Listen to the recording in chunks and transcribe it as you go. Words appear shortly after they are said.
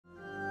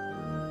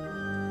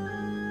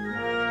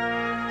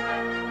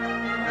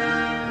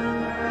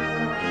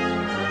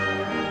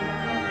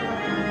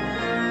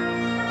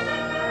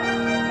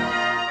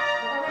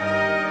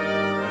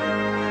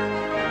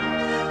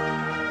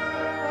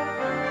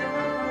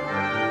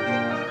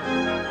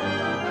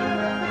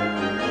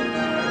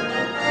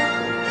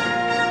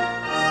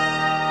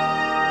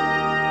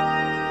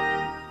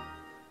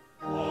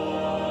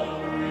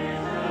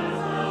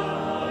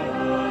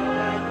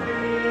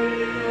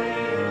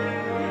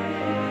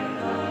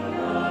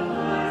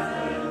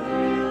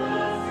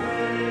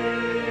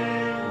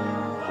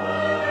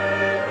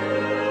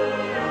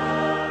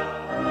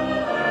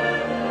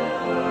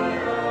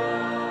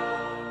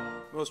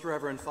Most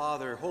Reverend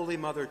Father, Holy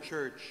Mother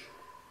Church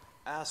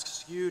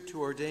asks you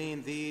to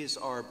ordain these,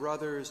 our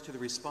brothers, to the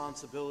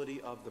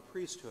responsibility of the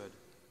priesthood.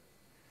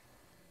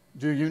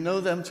 Do you know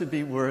them to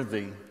be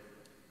worthy?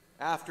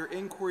 After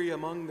inquiry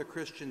among the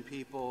Christian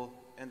people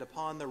and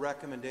upon the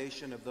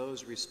recommendation of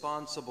those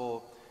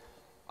responsible,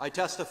 I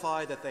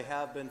testify that they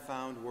have been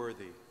found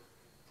worthy.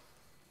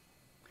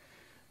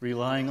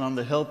 Relying on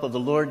the help of the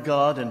Lord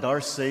God and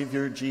our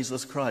Savior,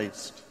 Jesus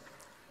Christ,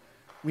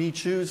 we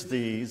choose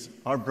these,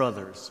 our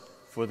brothers,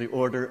 for the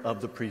order of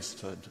the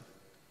priesthood.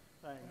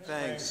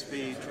 Thanks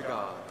be to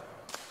God.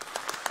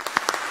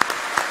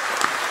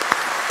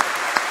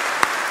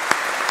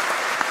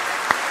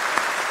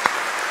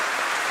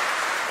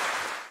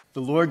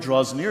 The Lord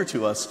draws near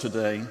to us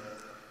today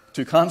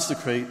to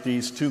consecrate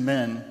these two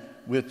men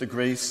with the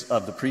grace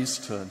of the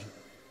priesthood.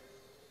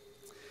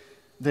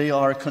 They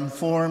are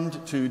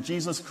conformed to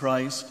Jesus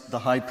Christ, the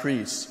high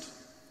priest,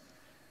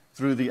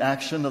 through the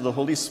action of the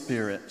Holy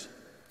Spirit,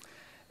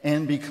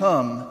 and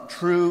become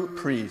true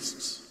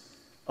priests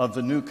of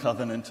the new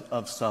covenant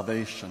of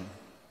salvation.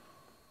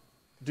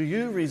 Do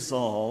you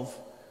resolve,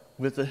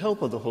 with the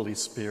help of the Holy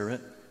Spirit,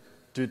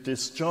 to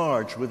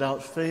discharge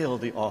without fail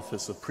the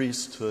office of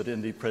priesthood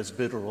in the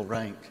presbyteral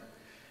rank,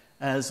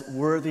 as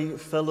worthy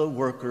fellow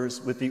workers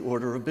with the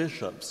order of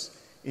bishops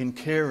in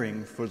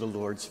caring for the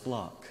Lord's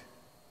flock?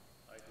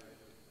 I do.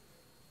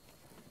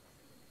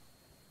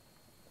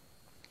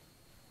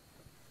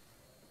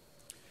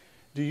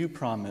 Do you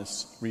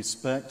promise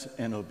respect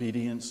and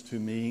obedience to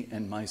me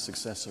and my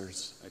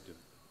successors? I do.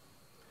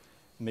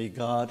 May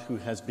God, who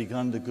has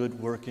begun the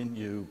good work in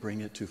you, bring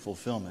it to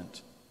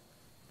fulfillment.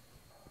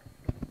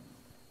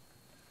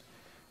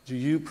 Do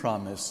you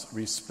promise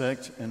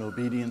respect and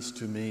obedience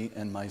to me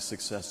and my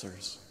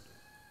successors?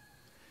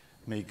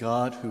 May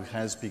God, who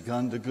has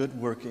begun the good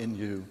work in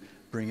you,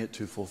 bring it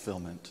to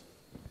fulfillment.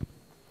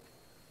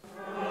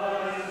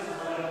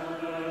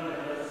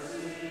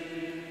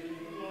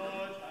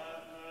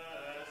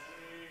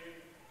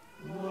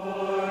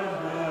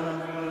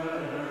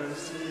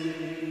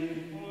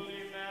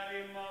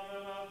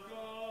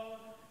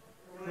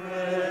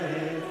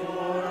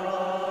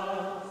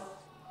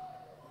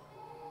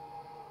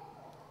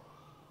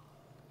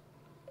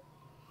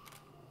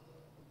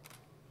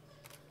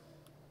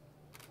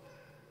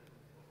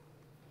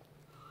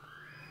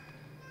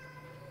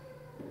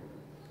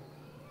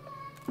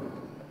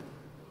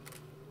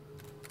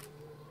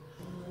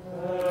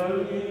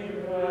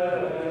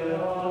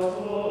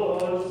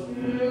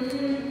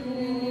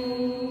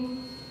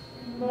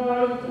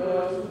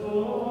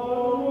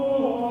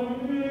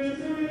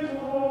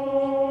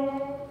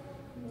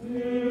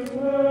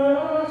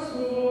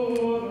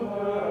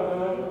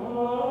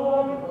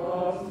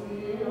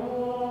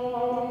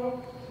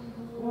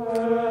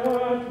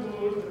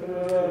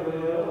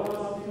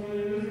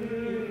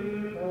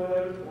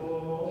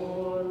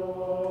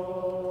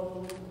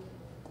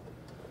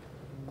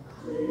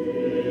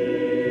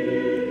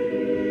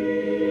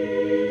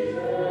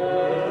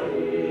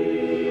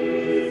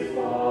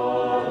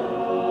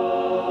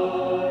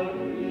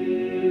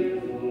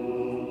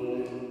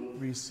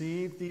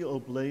 Receive the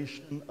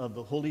oblation of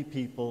the holy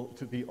people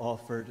to be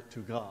offered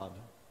to God.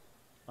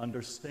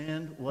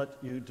 Understand what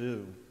you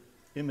do,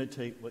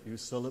 imitate what you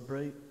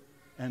celebrate,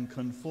 and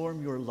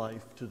conform your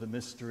life to the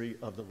mystery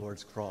of the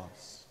Lord's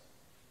cross.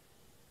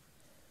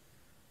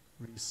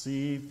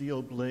 Receive the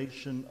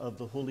oblation of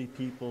the holy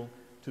people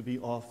to be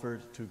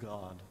offered to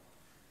God.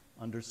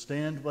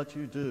 Understand what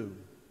you do,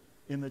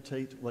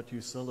 imitate what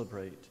you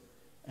celebrate,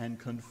 and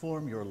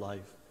conform your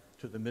life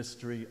to the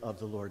mystery of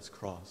the Lord's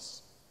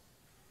cross.